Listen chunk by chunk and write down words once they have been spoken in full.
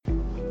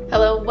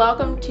Well,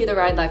 welcome to the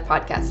Ride Life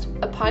Podcast,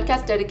 a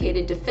podcast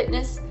dedicated to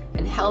fitness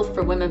and health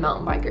for women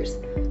mountain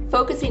bikers,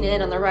 focusing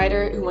in on the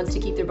rider who wants to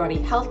keep their body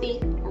healthy,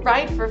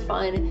 ride for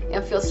fun,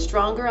 and feel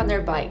stronger on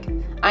their bike.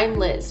 I'm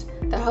Liz,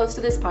 the host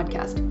of this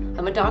podcast.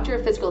 I'm a doctor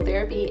of physical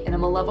therapy and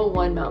I'm a level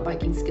 1 mountain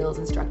biking skills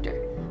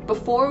instructor.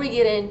 Before we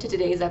get into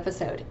today's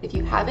episode, if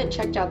you haven't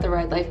checked out the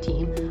Ride Life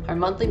team, our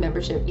monthly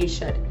membership, you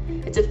should.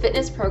 It's a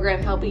fitness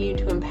program helping you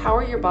to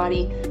empower your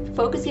body,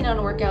 focusing on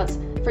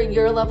workouts for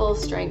your level of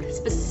strength,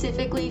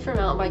 specifically for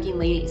mountain biking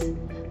ladies.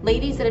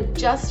 Ladies that have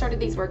just started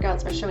these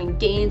workouts are showing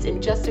gains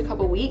in just a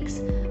couple weeks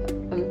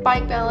on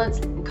bike balance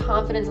and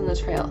confidence on the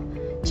trail.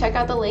 Check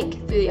out the link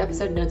through the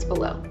episode notes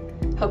below.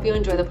 Hope you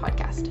enjoy the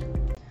podcast.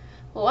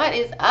 What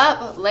is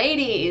up,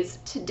 ladies?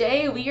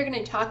 Today we are going to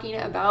be talking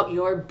about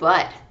your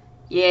butt.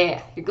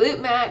 Yeah, your glute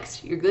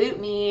max, your glute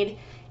med,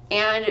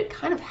 and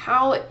kind of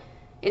how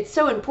it's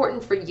so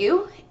important for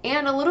you,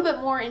 and a little bit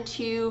more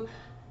into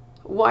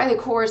why the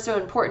core is so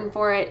important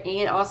for it,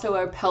 and also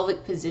our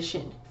pelvic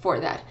position for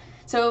that.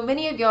 So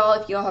many of y'all,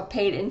 if y'all have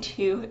paid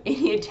into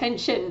any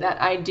attention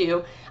that I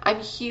do, I'm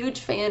a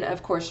huge fan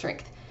of core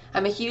strength.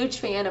 I'm a huge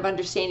fan of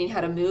understanding how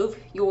to move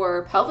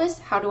your pelvis,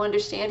 how to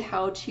understand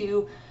how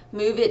to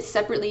move it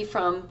separately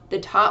from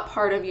the top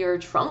part of your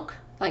trunk,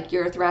 like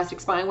your thoracic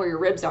spine where your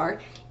ribs are,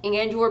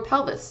 and your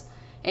pelvis,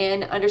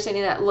 and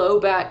understanding that low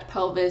back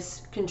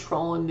pelvis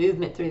control and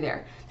movement through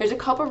there. There's a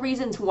couple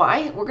reasons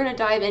why. We're going to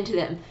dive into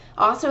them.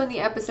 Also in the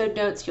episode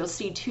notes, you'll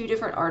see 2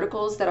 different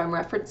articles that I'm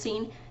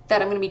referencing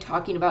that I'm going to be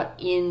talking about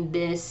in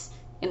this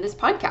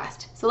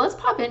podcast. So let's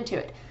pop into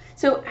it.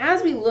 So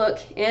as we look,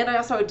 and I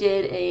also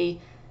did a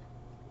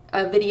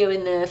video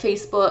in the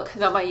Facebook,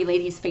 Not My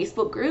Ladies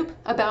Facebook group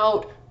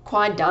about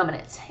quad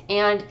dominance,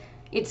 and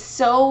it's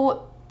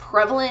so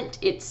prevalent.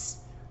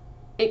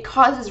 It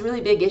causes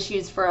really big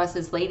issues for us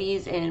as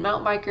ladies and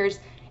mountain bikers,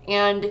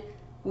 and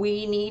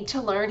we need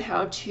to learn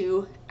how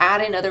to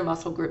add in other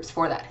muscle groups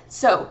for that.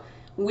 So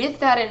with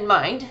that in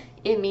mind,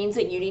 it means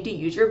that you need to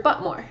use your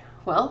butt more.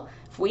 Well,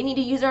 if we need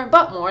to use our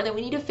butt more, then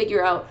we need to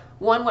figure out,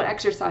 one, what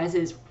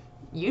exercises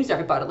use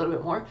our butt a little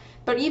bit more,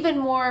 but even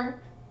more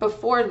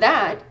before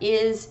that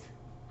is,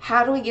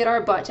 how do we get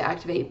our butt to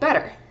activate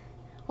better?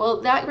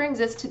 Well, that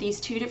brings us to these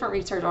 2 different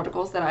research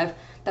articles that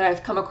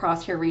I've come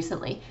across here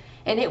recently.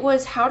 And it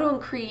was how to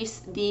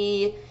increase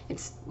we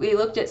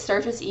looked at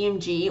surface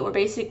EMG, or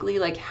basically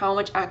like how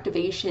much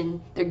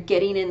activation they're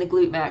getting in the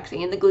glute max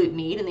and the glute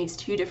med in these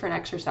 2 different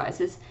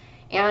exercises,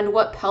 and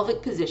what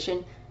pelvic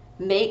position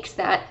makes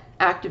that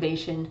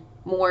activation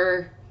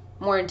more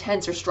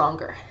intense or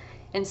stronger.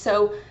 And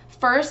so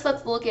first,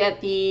 let's look at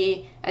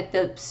the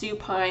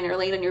supine or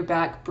laying on your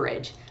back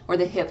bridge, or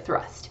the hip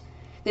thrust.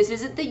 This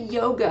isn't the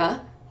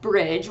yoga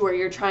bridge where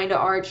you're trying to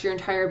arch your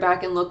entire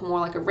back and look more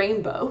like a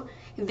rainbow.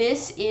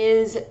 This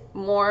is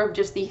more of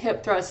just the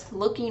hip thrust,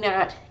 looking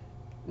at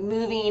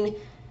moving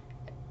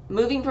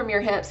from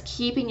your hips,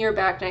 keeping your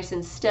back nice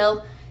and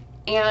still,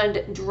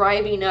 and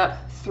driving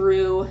up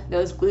through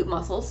those glute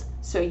muscles.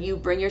 So you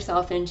bring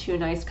yourself into a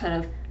nice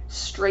kind of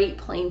straight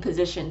plane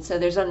position. So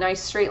there's a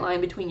nice straight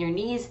line between your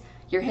knees,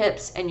 your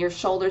hips, and your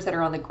shoulders that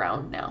are on the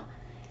ground now.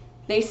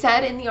 They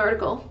said in the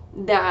article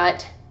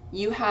that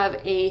you have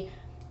a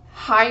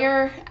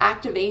higher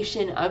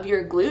activation of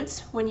your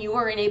glutes when you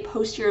are in a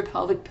posterior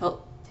pelvic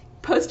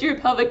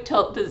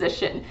tilt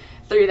position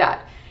through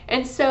that.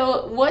 And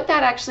so what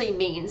that actually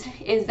means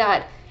is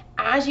that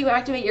as you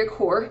activate your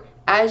core,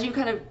 as you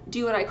kind of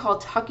do what I call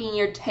tucking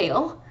your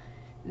tail,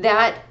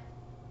 that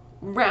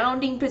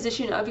rounding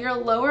position of your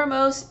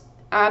lowermost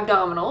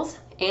abdominals,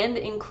 and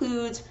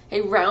includes a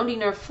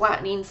rounding or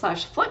flattening /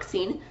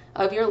 flexing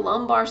of your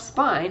lumbar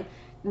spine,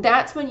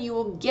 that's when you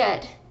will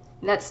get,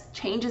 and that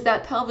changes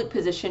that pelvic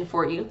position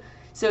for you.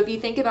 So if you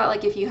think about,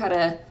 like, if you had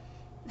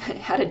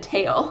a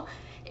tail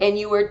and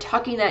you were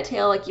tucking that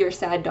tail like you're a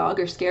sad dog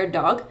or scared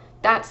dog,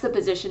 that's the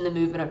position, the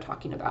movement I'm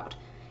talking about.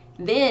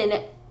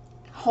 Then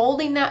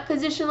holding that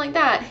position like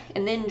that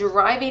and then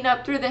driving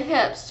up through the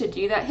hips to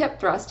do that hip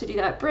thrust, to do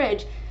that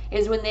bridge,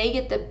 is when they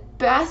get the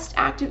best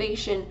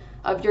activation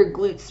of your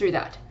glutes through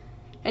that.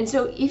 And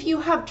so if you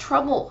have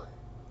trouble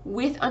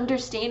with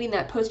understanding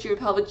that posterior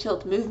pelvic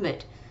tilt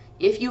movement,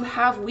 if you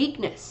have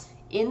weakness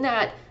in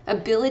that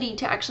ability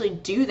to actually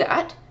do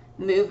that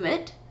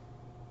movement,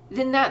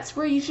 then that's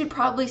where you should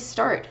probably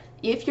start.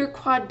 If you're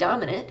quad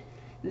dominant,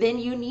 then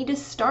you need to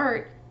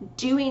start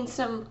doing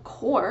some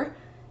core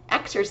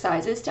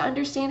exercises to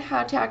understand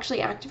how to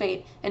actually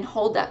activate and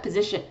hold that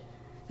position.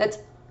 That's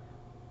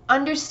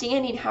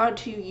understanding how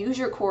to use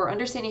your core,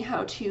 understanding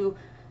how to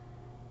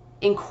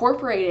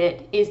incorporate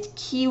it is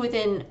key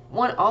within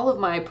all of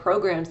my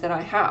programs that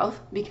I have,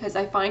 because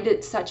I find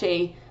it such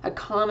a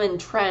common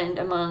trend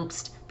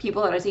amongst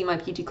people that I see in my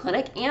PT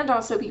clinic and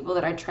also people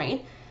that I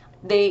train.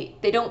 They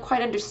don't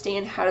quite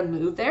understand how to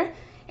move there.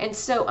 And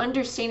so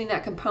understanding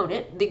that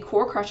component, the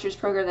Core Crushers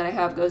program that I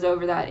have goes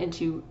over that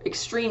into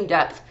extreme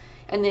depth.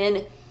 And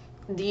then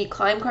the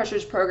Climb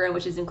Crushers program,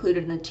 which is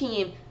included in the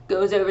team,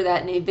 goes over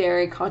that in a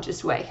very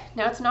conscious way.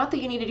 Now, it's not that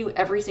you need to do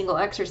every single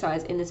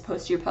exercise in this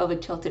posterior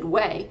pelvic tilted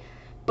way,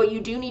 but you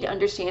do need to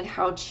understand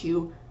how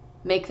to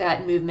make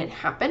that movement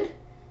happen.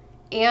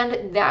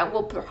 And that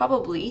will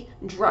probably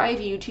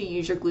drive you to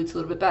use your glutes a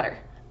little bit better,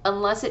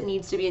 unless it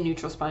needs to be a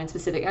neutral spine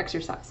specific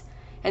exercise.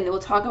 And then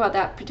we'll talk about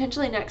that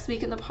potentially next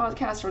week in the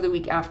podcast or the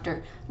week after.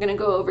 I'm going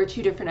to go over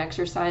 2 different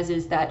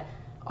exercises that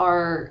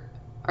are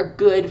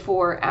good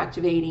for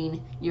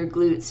activating your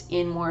glutes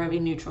in more of a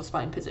neutral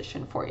spine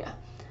position for you.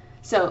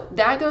 So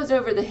that goes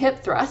over the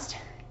hip thrust.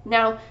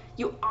 Now,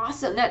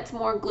 that's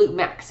more glute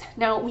max.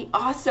 Now, we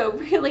also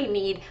really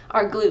need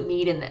our glute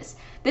med in this.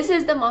 This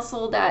is the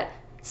muscle that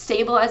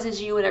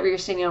stabilizes you whenever you're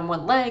standing on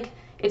one leg.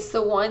 It's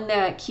the one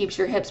that keeps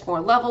your hips more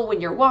level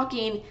when you're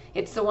walking.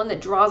 It's the one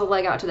that draws a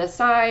leg out to the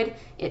side.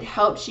 It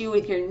helps you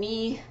with your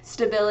knee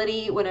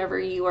stability whenever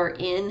you are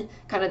in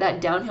kind of that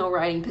downhill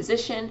riding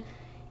position.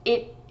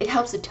 It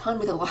helps a ton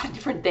with a lot of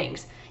different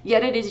things.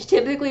 Yet it is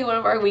typically one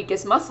of our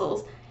weakest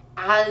muscles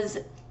as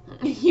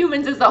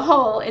humans as a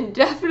whole, and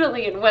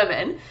definitely in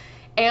women.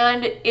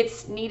 And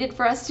it's needed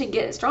for us to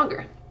get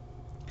stronger.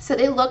 So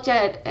they looked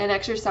at an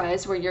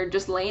exercise where you're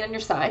just laying on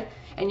your side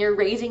and you're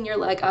raising your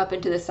leg up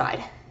into the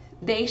side.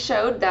 They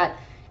showed that,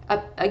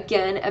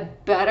 again, a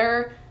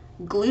better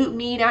glute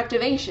med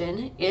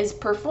activation is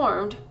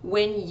performed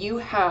when you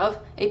have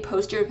a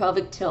posterior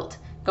pelvic tilt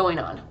going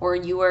on, or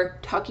you are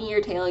tucking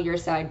your tail, you're a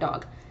side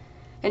dog.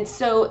 And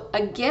so,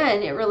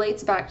 again, it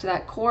relates back to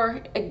that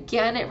core.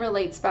 Again, it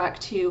relates back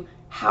to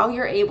how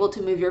you're able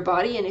to move your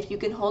body and if you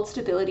can hold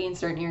stability in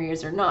certain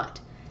areas or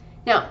not.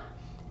 Now,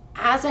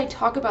 as I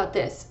talk about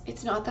this,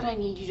 it's not that I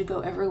need you to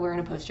go everywhere in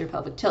a posterior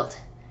pelvic tilt.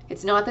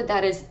 It's not that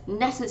that is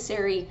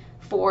necessary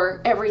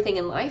for everything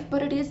in life,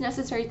 but it is a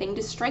necessary thing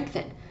to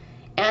strengthen.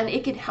 And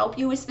it can help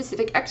you with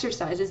specific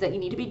exercises that you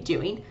need to be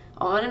doing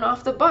on and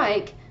off the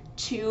bike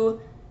to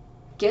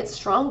get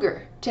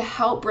stronger, to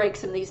help break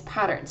some of these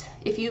patterns.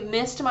 If you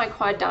missed my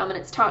quad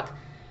dominance talk,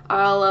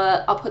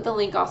 I'll put the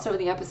link also in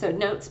the episode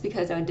notes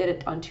because I did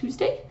it on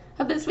Tuesday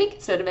of this week.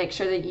 So to make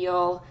sure that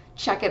y'all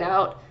check it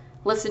out,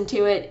 listen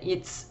to it.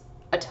 It's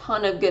a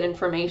ton of good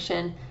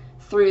information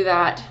through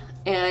that,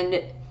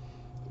 and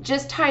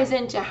just ties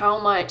into how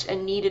much a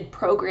needed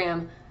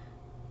program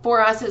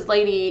for us as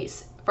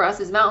ladies, for us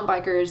as mountain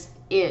bikers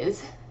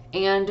is,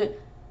 and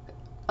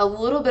a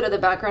little bit of the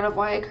background of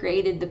why I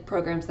created the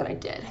programs that I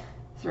did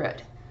through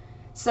it.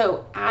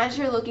 So as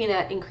you're looking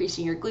at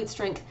increasing your glute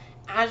strength,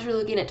 as you're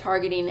looking at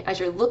targeting, as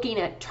you're looking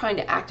at trying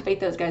to activate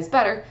those guys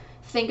better,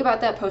 think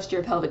about that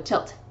posterior pelvic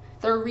tilt.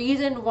 The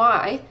reason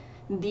why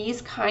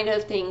these kind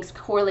of things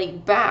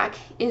correlate back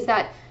is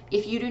that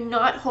if you do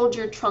not hold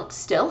your trunk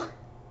still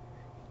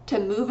to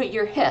move at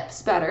your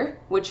hips better,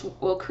 which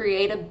will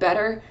create a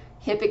better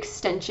hip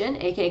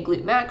extension, aka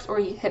glute max, or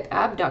hip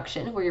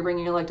abduction, where you're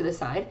bringing your leg to the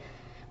side,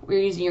 where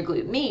you're using your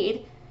glute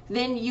med,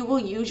 then you will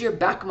use your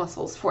back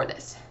muscles for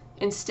this.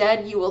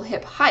 Instead, you will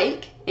hip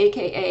hike,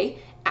 aka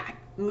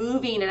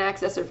moving an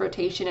axis of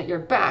rotation at your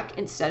back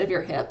instead of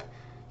your hip,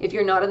 if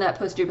you're not in that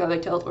posterior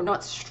pelvic tilt or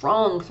not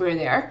strong through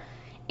there,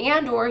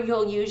 and or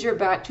you'll use your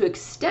back to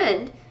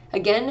extend,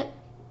 again,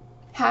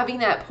 having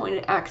that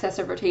pointed axis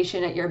of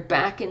rotation at your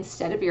back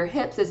instead of your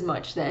hips as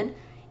much then,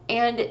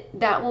 and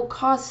that will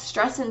cause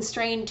stress and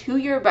strain to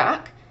your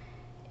back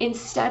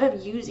instead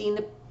of using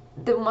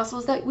the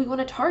muscles that we want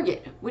to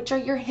target, which are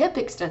your hip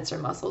extensor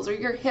muscles or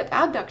your hip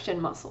abduction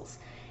muscles,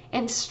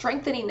 and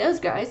strengthening those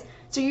guys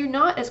so you're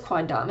not as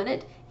quad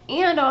dominant,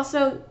 and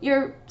also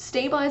you're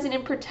stabilizing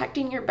and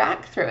protecting your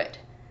back through it.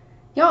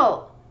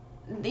 Y'all,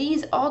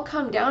 these all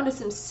come down to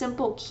some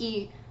simple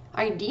key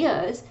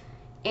ideas,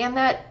 and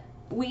that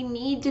we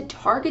need to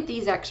target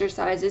these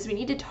exercises, we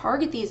need to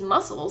target these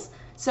muscles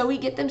so we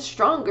get them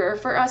stronger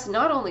for us,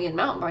 not only in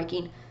mountain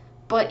biking,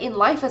 but in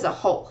life as a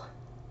whole.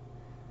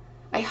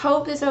 I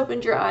hope this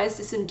opened your eyes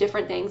to some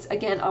different things.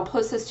 Again, I'll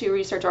post those 2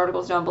 research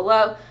articles down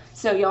below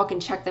so y'all can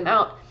check them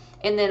out.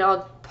 And then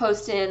I'll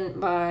post in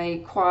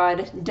my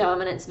quad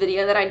dominance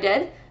video that I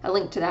did, a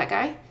link to that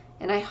guy.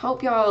 And I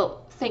hope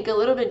y'all think a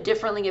little bit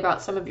differently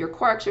about some of your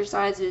core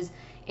exercises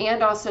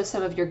and also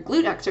some of your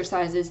glute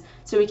exercises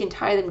so we can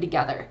tie them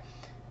together.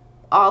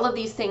 All of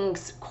these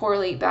things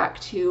correlate back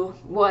to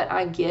what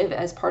I give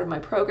as part of my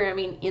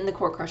programming in the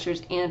Core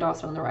Crushers and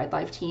also on the Ride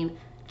Life team.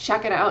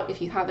 Check it out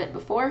if you haven't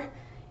before,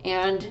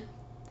 and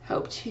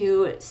hope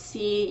to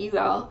see you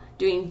all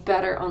doing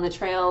better on the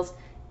trails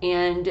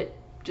and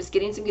just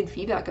getting some good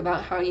feedback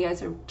about how you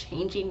guys are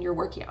changing your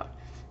workout,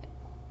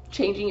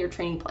 changing your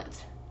training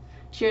plans.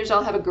 Cheers,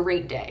 y'all. Have a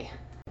great day.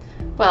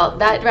 Well,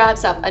 that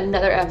wraps up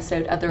another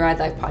episode of the Ride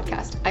Life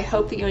podcast. I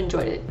hope that you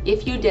enjoyed it.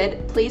 If you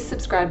did, please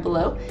subscribe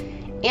below.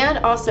 And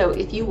also,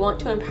 if you want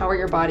to empower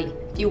your body,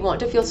 if you want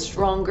to feel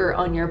stronger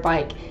on your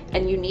bike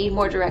and you need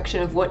more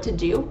direction of what to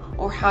do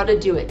or how to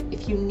do it,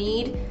 if you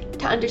need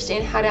to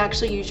understand how to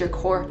actually use your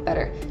core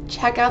better,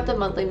 check out the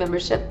monthly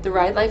membership, the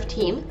Ride Life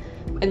team,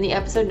 in the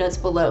episode notes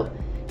below.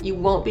 You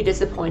won't be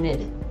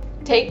disappointed.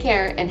 Take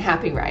care and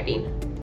happy riding.